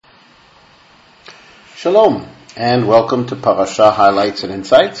Shalom, and welcome to Parsha Highlights and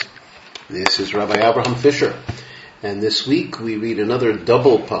Insights. This is Rabbi Fischer, and this week we read another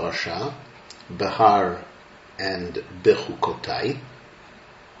double Parsha, Behar and Bechukotai.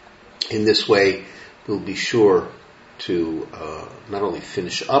 In this way, we'll be sure to not only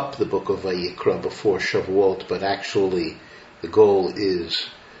finish up the book of Vayikra before Shavuot, but actually the goal is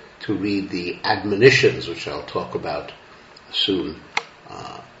to read the admonitions, which I'll talk about soon,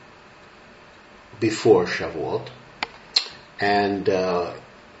 before Shavuot. And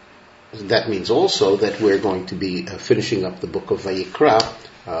that means also that we're going to be finishing up the book of Vayikra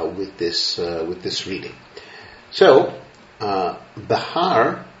with this reading. So,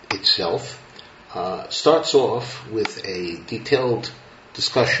 Behar itself starts off with a detailed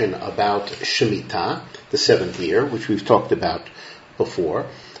discussion about Shemitah, the seventh year, which we've talked about before.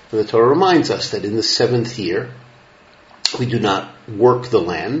 And the Torah reminds us that in the seventh year, we do not work the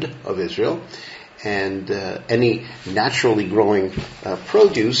land of Israel, and any naturally growing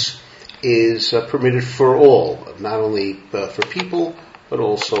produce is permitted for all, not only for people, but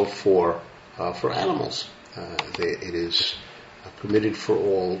also for animals. It is permitted for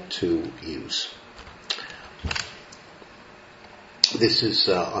all to use. This is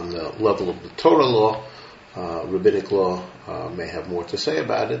on the level of the Torah law. Rabbinic law may have more to say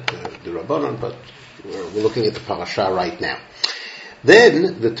about it, the Rabbanon, but we're looking at the Parsha right now.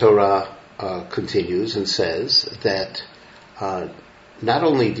 Then the Torah continues and says that not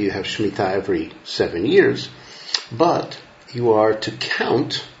only do you have Shemitah every 7 years, but you are to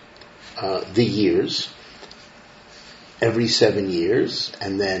count the years every 7 years,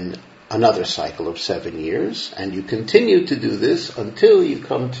 and then another cycle of 7 years, and you continue to do this until you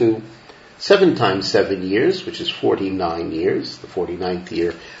come to 7 times 7 years, which is 49 years. The 49th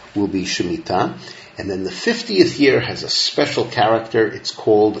year will be Shemitah. And then the 50th year has a special character. It's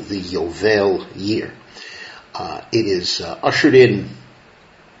called the Yovel year. It is ushered in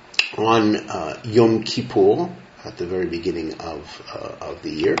on Yom Kippur at the very beginning of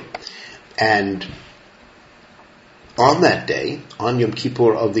the year. And on that day, on Yom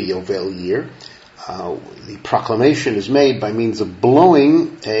Kippur of the Yovel year, the proclamation is made by means of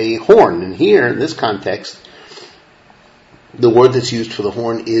blowing a horn. And here, in this context, the word that's used for the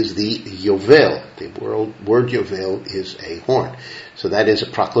horn is the Yovel. The word Yovel is a horn. So that is a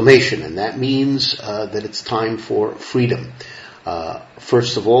proclamation, and that means that it's time for freedom.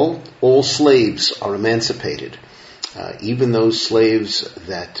 First of all slaves are emancipated. Even those slaves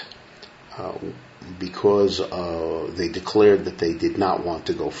that, because they declared that they did not want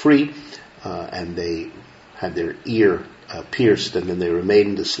to go free, and they had their ear pierced, and then they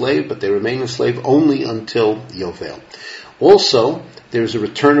remained a slave, but they remain a slave only until Yovel. Also, there's a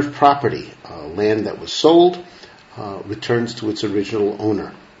return of property. Land that was sold returns to its original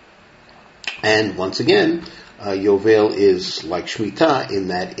owner. And once again, Yovel is like Shemitah in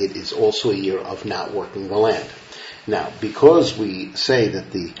that it is also a year of not working the land. Now, because we say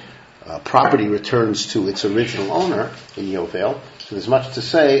that the property returns to its original owner in Yovel, so there's much to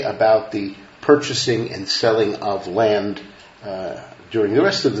say about the purchasing and selling of land during the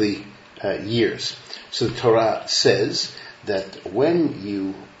rest of the years. So the Torah says that when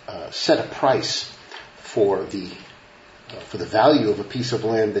you set a price for the value of a piece of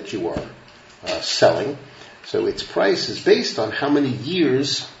land that you are selling, so its price is based on how many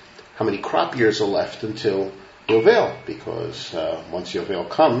crop years are left until Yovel, because once Yovel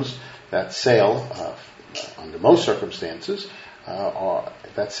comes, that sale, under most circumstances,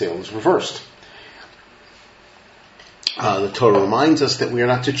 that sale is reversed. The Torah reminds us that we are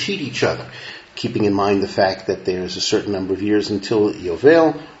not to cheat each other, keeping in mind the fact that there is a certain number of years until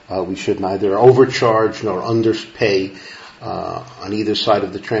Yovel. We should neither overcharge nor underpay on either side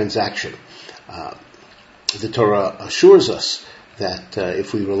of the transaction. The Torah assures us that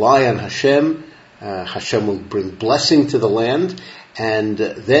if we rely on Hashem, Hashem will bring blessing to the land, and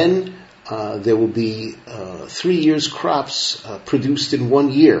then there will be 3 years crops produced in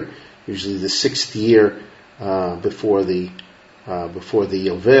 1 year, usually the 6th year before the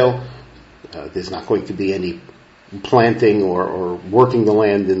Yovel. There's not going to be any planting or working the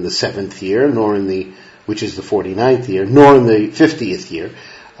land in the 7th year, nor which is the 49th year, nor in the 50th year.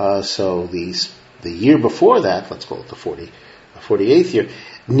 So the year before that, let's call it the 48th year,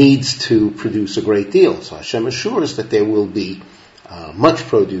 needs to produce a great deal. So Hashem assures that there will be much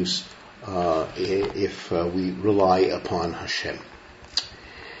produce if we rely upon Hashem.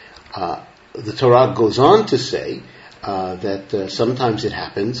 The Torah goes on to say that sometimes it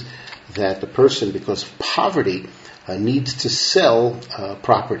happens that the person, because of poverty, needs to sell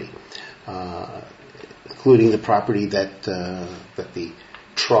property, including the property that the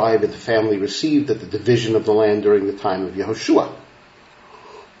tribe and the family received at the division of the land during the time of Yehoshua.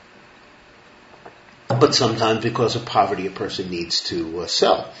 But sometimes because of poverty a person needs to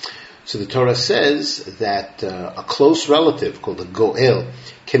sell. So the Torah says that a close relative called a goel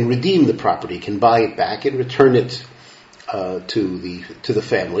can redeem the property, can buy it back and return it to the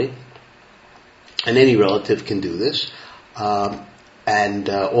family. And any relative can do this. And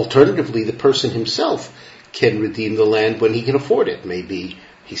alternatively, the person himself can redeem the land when he can afford it. Maybe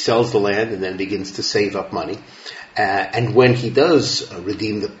he sells the land and then begins to save up money. And when he does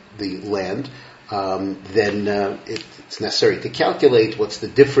redeem the land, then it's necessary to calculate what's the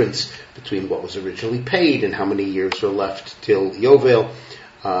difference between what was originally paid and how many years are left till Yovel,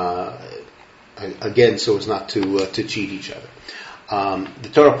 again, so as not to cheat each other. The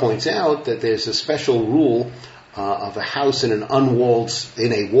Torah points out that there's a special rule of a house in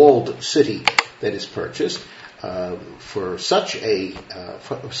a walled city that is purchased. For such a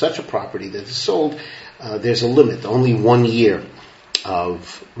property that is sold, there's a limit, only 1 year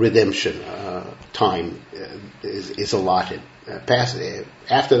of redemption time is allotted.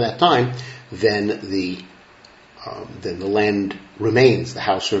 After that time, then the land remains, the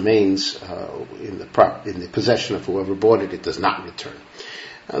house remains in the possession of whoever bought it. It does not return.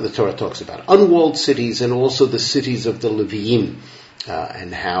 The Torah talks about unwalled cities and also the cities of the Leviim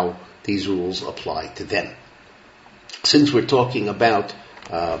and how these rules apply to them. Since we're talking about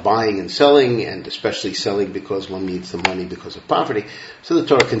buying and selling, and especially selling because one needs the money because of poverty, so the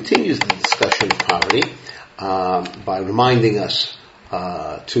Torah continues the discussion of poverty by reminding us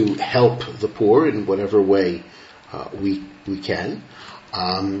to help the poor in whatever way we can.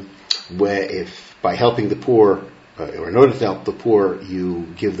 Where if by helping the poor, or in order to help the poor, you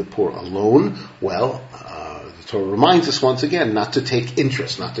give the poor a loan, well, the Torah reminds us once again not to take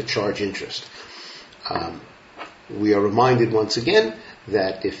interest, not to charge interest. We are reminded once again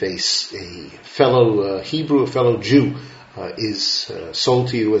that if a fellow Hebrew, a fellow Jew, is sold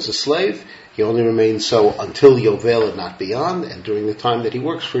to you as a slave, he only remains so until Yovel and not beyond, and during the time that he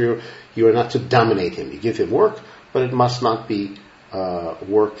works for you, you are not to dominate him. You give him work, but it must not be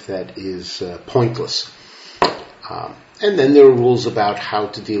work that is pointless. And then there are rules about how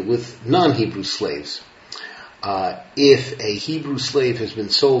to deal with non-Hebrew slaves. If a Hebrew slave has been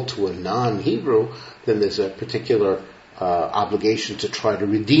sold to a non-Hebrew, then there's a particular obligation to try to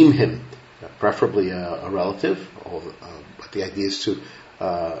redeem him, preferably a relative. But the idea is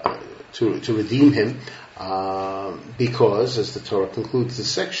to redeem him, because, as the Torah concludes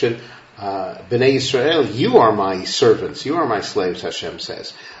this section, Bnei Yisrael, you are my servants, you are my slaves, Hashem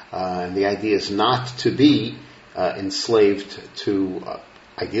says. And the idea is not to be enslaved to,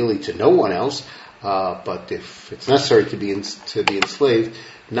 ideally to no one else, but if it's necessary to be enslaved,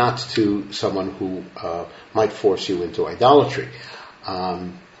 not to someone who might force you into idolatry,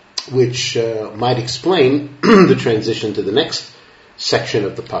 which might explain the transition to the next section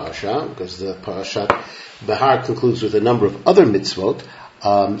of the Parsha, because the Parashat Behar concludes with a number of other mitzvot,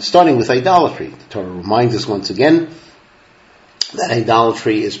 starting with idolatry. The Torah reminds us once again that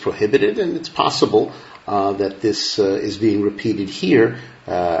idolatry is prohibited, and it's possible that this is being repeated here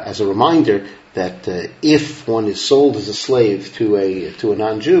as a reminder that if one is sold as a slave to a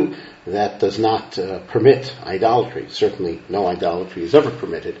non-Jew, that does not permit idolatry. Certainly no idolatry is ever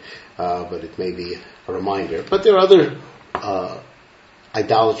permitted, but it may be a reminder. But there are other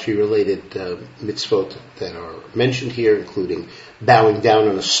idolatry-related mitzvot that are mentioned here, including bowing down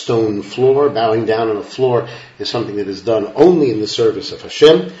on a stone floor. Bowing down on a floor is something that is done only in the service of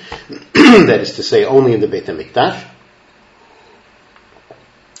Hashem, that is to say, only in the Beit HaMikdash.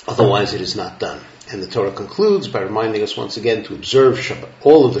 Otherwise, it is not done. And the Torah concludes by reminding us once again to observe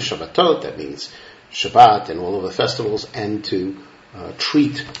all of the Shabbatot, that means Shabbat and all of the festivals, and to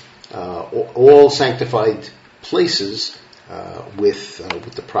treat all sanctified places with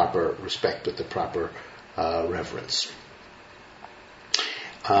the proper respect, with the proper reverence.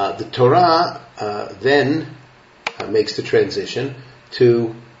 The Torah then makes the transition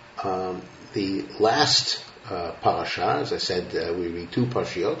to the last parasha. As I said, we read 2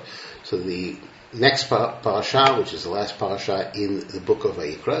 parshiot. So the next parasha, which is the last parasha in the book of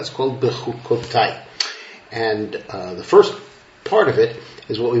Vayikra, is called Bechukotai. And the first part of it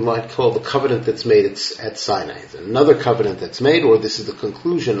is what we might call the covenant that's made at Sinai. It's another covenant that's made, or this is the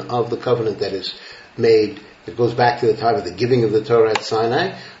conclusion of the covenant that is made. It goes back to the time of the giving of the Torah at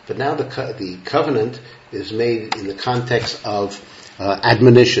Sinai, but now the covenant is made in the context of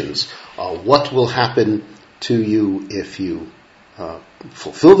admonitions. What will happen to you if you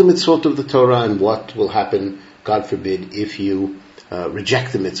fulfill the mitzvot of the Torah, and what will happen, God forbid, if you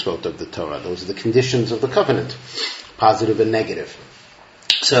reject the mitzvot of the Torah. Those are the conditions of the covenant, positive and negative.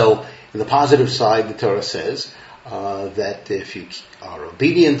 So, in the positive side, the Torah says that if you are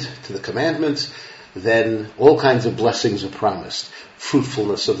obedient to the commandments, then all kinds of blessings are promised.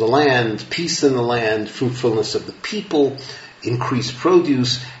 Fruitfulness of the land, peace in the land, fruitfulness of the people, increased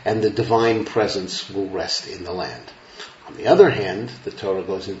produce, and the divine presence will rest in the land. On the other hand, the Torah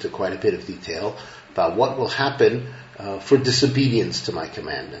goes into quite a bit of detail about what will happen for disobedience to my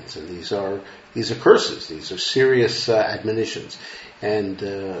commandments. And these are curses. These are serious admonitions. And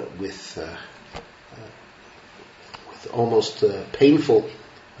with almost painful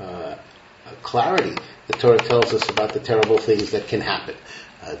clarity, the Torah tells us about the terrible things that can happen.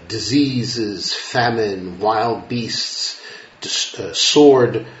 Diseases, famine, wild beasts,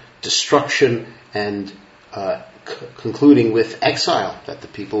 sword, destruction, and concluding with exile, that the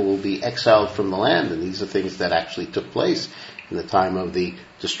people will be exiled from the land. And these are things that actually took place in the time of the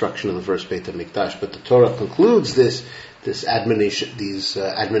destruction of the first Beit HaMikdash. But the Torah concludes these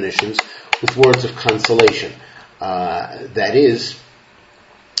admonitions with words of consolation. That is,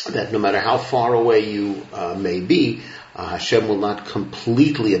 that no matter how far away you may be, Hashem will not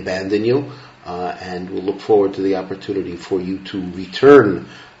completely abandon you, and will look forward to the opportunity for you to return.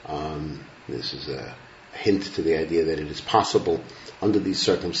 This is a hint to the idea that it is possible under these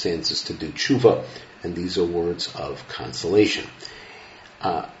circumstances to do tshuva, and these are words of consolation.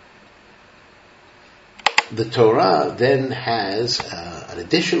 The Torah then has an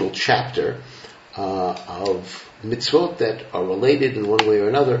additional chapter of mitzvot that are related in one way or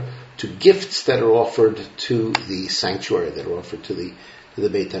another to gifts that are offered to the sanctuary, that are offered to the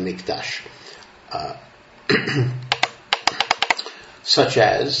Beit HaMikdash. Such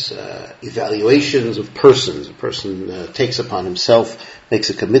as evaluations of persons. A person takes upon himself,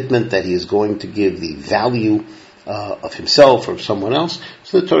 makes a commitment that he is going to give the value of himself or of someone else.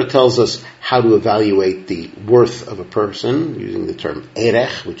 So the Torah tells us how to evaluate the worth of a person, using the term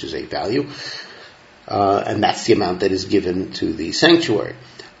erech, which is a value, and that's the amount that is given to the sanctuary.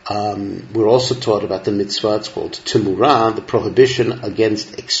 We're also taught about the mitzvah, it's called Timurah, the prohibition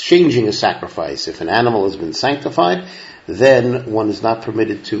against exchanging a sacrifice. If an animal has been sanctified, then one is not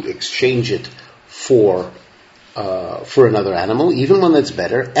permitted to exchange it for another animal, even one that's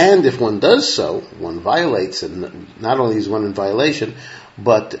better. And if one does so, one violates, and not only is one in violation,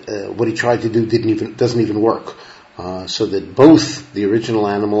 but what he tried to do doesn't even work. So that both the original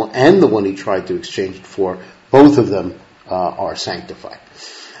animal and the one he tried to exchange it for, both of them are sanctified.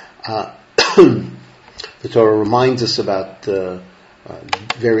 The Torah reminds us about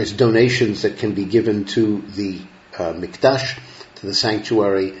various donations that can be given to the mikdash, to the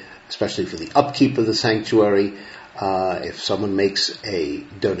sanctuary, especially for the upkeep of the sanctuary. If someone makes a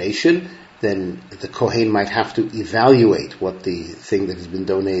donation, then the Kohen might have to evaluate what the thing that has been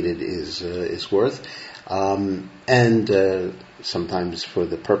donated is worth. And sometimes for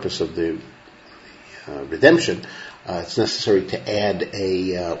the purpose of the redemption, it's necessary to add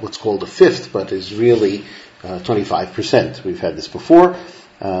what's called a fifth, but is really 25%. We've had this before.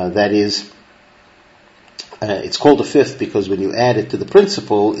 That is, it's called a fifth because when you add it to the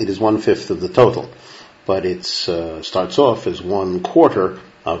principal, it is 1/5 of the total. But it starts off as 1/4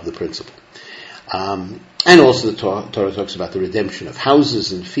 of the principal. And also the Torah talks about the redemption of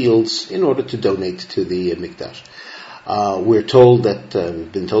houses and fields in order to donate to the mikdash. We're told that,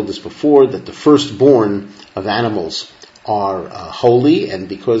 we've been told this before, that the firstborn of animals are holy, and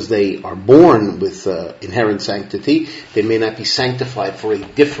because they are born with inherent sanctity, they may not be sanctified for a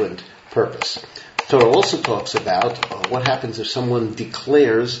different purpose. The Torah also talks about what happens if someone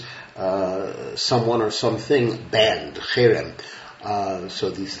declares someone or something banned, cherem. So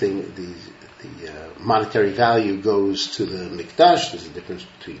the monetary value goes to the mikdash. There's a difference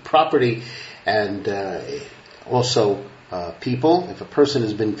between property and also people. If a person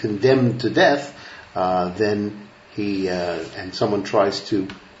has been condemned to death, then and someone tries to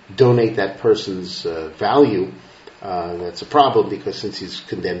donate that person's value, that's a problem, because since he's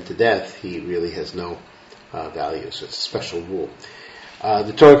condemned to death, he really has no value. So it's a special rule.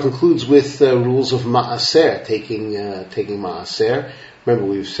 The Torah concludes with rules of ma'aser, taking ma'aser. Remember,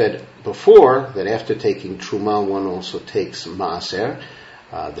 we've said before that after taking truma, one also takes ma'aser.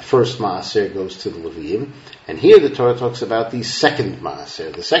 The first ma'aser goes to the Leviim, and here the Torah talks about the second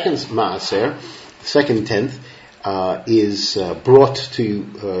ma'aser. The second ma'aser, the second tenth, is brought to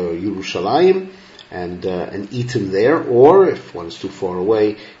Yerushalayim and eaten there, or if one is too far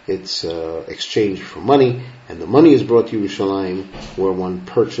away, it's exchanged for money, and the money is brought to Yerushalayim, where one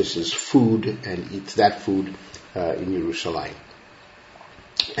purchases food and eats that food in Yerushalayim.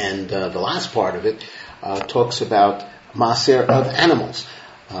 And the last part of it talks about maaser of animals.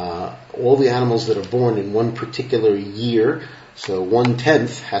 All the animals that are born in one particular year. So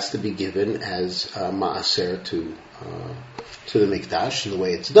 1/10 has to be given as maaser to the mikdash. And the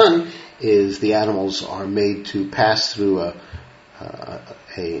way it's done is the animals are made to pass through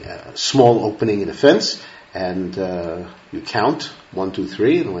a small opening in a fence, and you count 1, 2,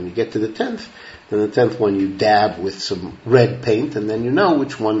 3, and when you get to the 10th, then the 10th one you dab with some red paint, and then you know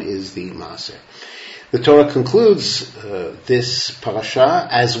which one is the maaser. The Torah concludes this parasha,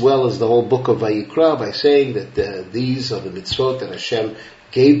 as well as the whole book of Vayikra, by saying that these are the mitzvot that Hashem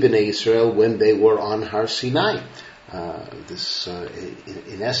gave Bnei Yisrael when they were on Har Sinai.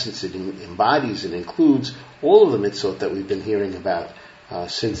 In essence, it embodies and includes all of the mitzvot that we've been hearing about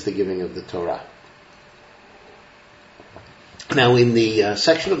since the giving of the Torah. Now, in the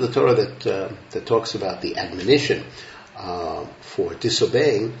section of the Torah that talks about the admonition for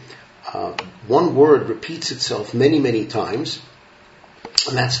disobeying, one word repeats itself many, many times,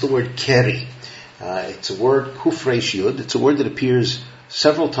 and that's the word keri. It's a word, kuf resh yud. It's a word that appears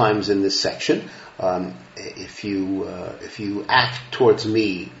several times in this section. If you act towards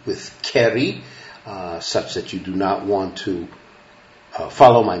me with keri, such that you do not want to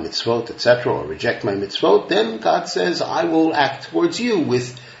follow my mitzvot, etc., or reject my mitzvot, then God says, I will act towards you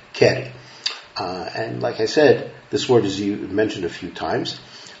with keri. And like I said, this word is mentioned a few times.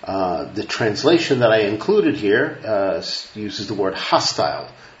 The translation that I included here uses the word hostile.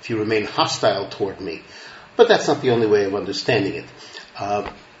 If you remain hostile toward me. But that's not the only way of understanding it.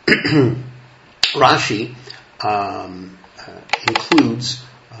 Rashi includes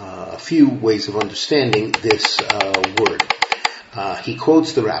a few ways of understanding this word. He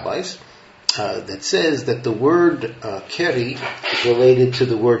quotes the rabbis that says that the word keri is related to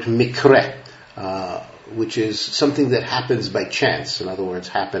the word mikre, which is something that happens by chance. In other words,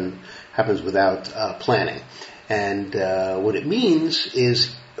 happens without planning. And what it means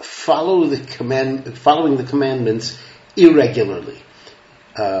is following the commandments irregularly.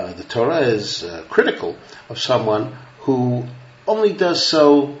 The Torah is critical of someone who only does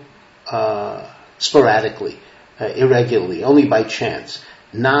so sporadically, irregularly, only by chance,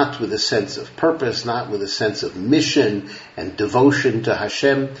 not with a sense of purpose, not with a sense of mission and devotion to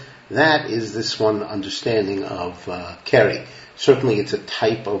Hashem. That is this one understanding of keri. Certainly it's a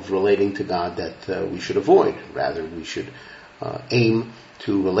type of relating to God that we should avoid. Rather, we should aim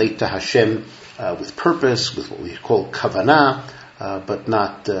to relate to Hashem with purpose, with what we call kavanah, but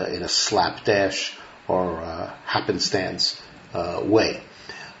not in a slapdash or happenstance way.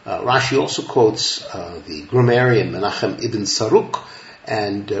 Rashi also quotes the grammarian Menachem ibn Saruk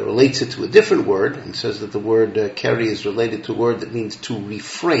and relates it to a different word and says that the word keri is related to a word that means to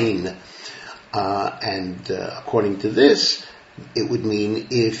refrain. And according to this, it would mean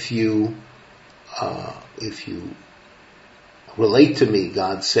if you relate to me,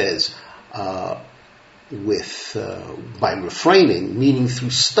 God says, by refraining, meaning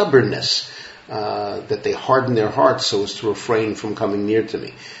through stubbornness, that they harden their hearts so as to refrain from coming near to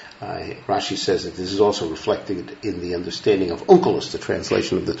me. Rashi says that this is also reflected in the understanding of Onkelos, the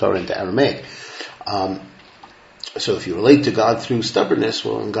translation of the Torah into Aramaic. So if you relate to God through stubbornness,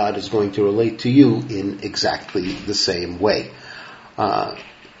 well, then God is going to relate to you in exactly the same way.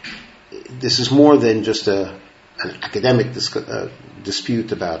 This is more than just an academic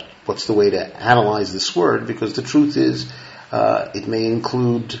dispute about what's the way to analyze this word, because the truth is it may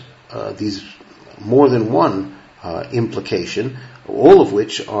include these more than one implication, all of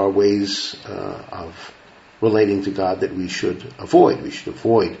which are ways of relating to God that we should avoid. We should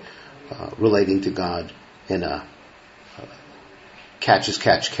avoid relating to God in a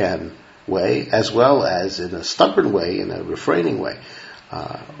catch-as-catch-can way, as well as in a stubborn way, in a refraining way.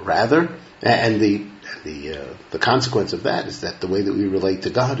 Rather, and the consequence of that is that the way that we relate to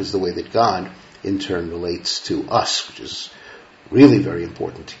God is the way that God, in turn, relates to us, which is really very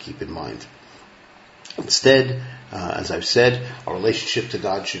important to keep in mind. Instead, as I've said, our relationship to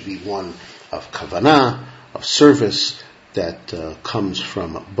God should be one of kavanah, of service, that comes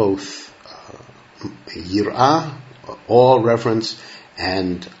from both yirah, awe, reverence,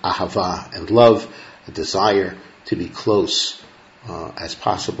 and ahava, and love, a desire to be close as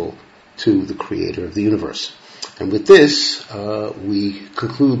possible to the Creator of the universe. And with this, we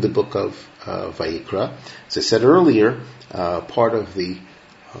conclude the book of Vayikra. As I said earlier, part of the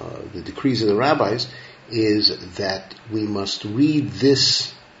decrees of the rabbis is that we must read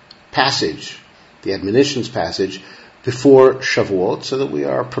this passage, the admonitions passage, before Shavuot, so that we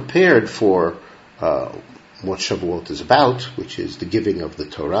are prepared for what Shavuot is about, which is the giving of the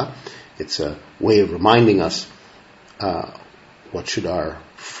Torah. It's a way of reminding us what should our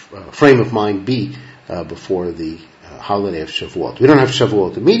frame of mind be before the holiday of Shavuot. We don't have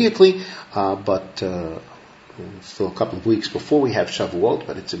Shavuot immediately, but still a couple of weeks before we have Shavuot,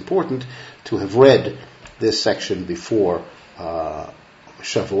 but it's important to have read this section before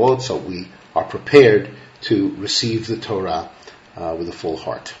Shavuot, so we are prepared to receive the Torah with a full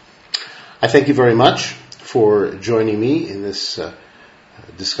heart. I thank you very much for joining me in this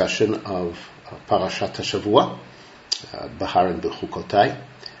discussion of Parashat HaShavua, Behar and Bechukotai.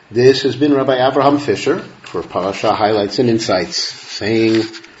 This has been Rabbi Avraham Fischer for Parsha Highlights and Insights, saying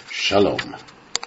Shalom.